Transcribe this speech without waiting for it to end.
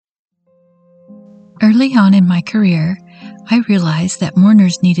Early on in my career, I realized that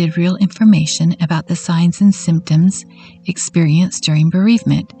mourners needed real information about the signs and symptoms experienced during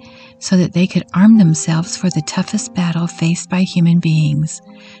bereavement so that they could arm themselves for the toughest battle faced by human beings,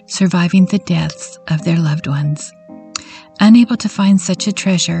 surviving the deaths of their loved ones. Unable to find such a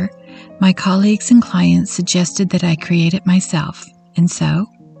treasure, my colleagues and clients suggested that I create it myself, and so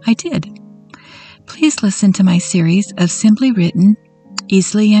I did. Please listen to my series of simply written,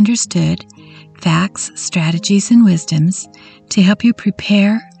 easily understood facts, strategies, and wisdoms to help you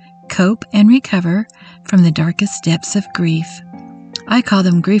prepare, cope, and recover from the darkest depths of grief. I call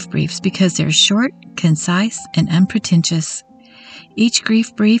them grief briefs because they're short, concise, and unpretentious. Each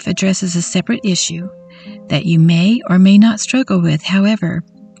grief brief addresses a separate issue that you may or may not struggle with. However,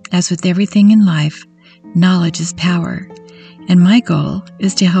 as with everything in life, knowledge is power, and my goal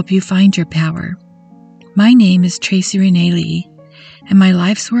is to help you find your power. My name is Tracy Renee Lee, and my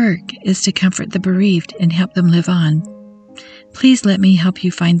life's work is to comfort the bereaved and help them live on. Please let me help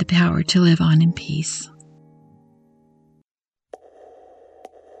you find the power to live on in peace.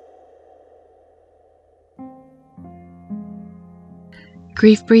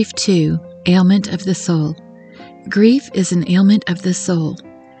 Grief Brief 2, Ailment of the Soul. Grief is an ailment of the soul.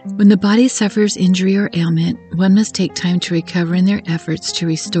 When the body suffers injury or ailment, one must take time to recover in their efforts to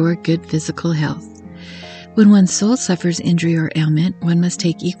restore good physical health. When one's soul suffers injury or ailment, one must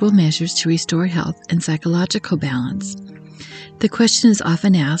take equal measures to restore health and psychological balance. The question is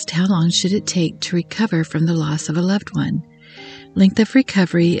often asked, how long should it take to recover from the loss of a loved one? Length of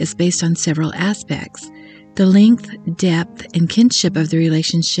recovery is based on several aspects. The length, depth, and kinship of the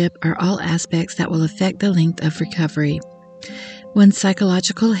relationship are all aspects that will affect the length of recovery. One's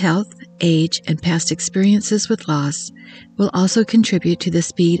psychological health, age, and past experiences with loss will also contribute to the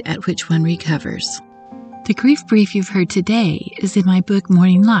speed at which one recovers. The grief brief you've heard today is in my book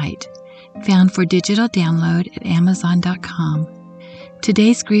Morning Light, found for digital download at Amazon.com.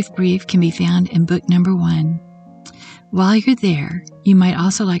 Today's grief brief can be found in book number 1. While you're there, you might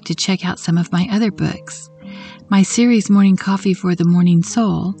also like to check out some of my other books. My series Morning Coffee for the Mourning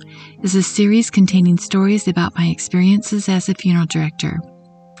Soul is a series containing stories about my experiences as a funeral director.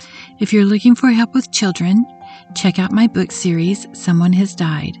 If you're looking for help with children, check out my book series Someone Has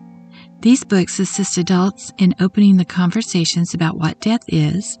Died. These books assist adults in opening the conversations about what death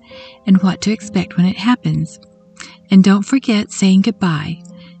is and what to expect when it happens. And don't forget Saying Goodbye,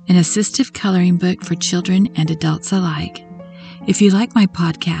 an assistive coloring book for children and adults alike. If you like my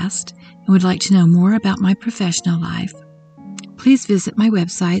podcast and would like to know more about my professional life, please visit my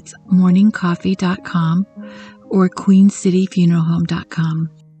websites morningcoffee.com or queencityfuneralhome.com.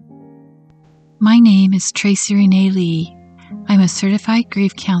 My name is Tracy Renee Lee. I'm a certified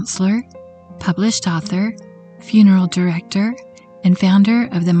grief counselor, published author, funeral director, and founder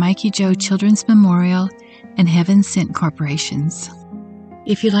of the Mikey Joe Children's Memorial and Heaven Sent Corporations.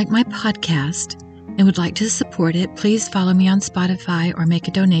 If you like my podcast and would like to support it, please follow me on Spotify or make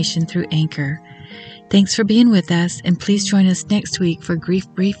a donation through Anchor. Thanks for being with us, and please join us next week for Grief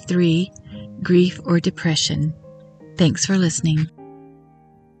Brief 3, Grief or Depression. Thanks for listening.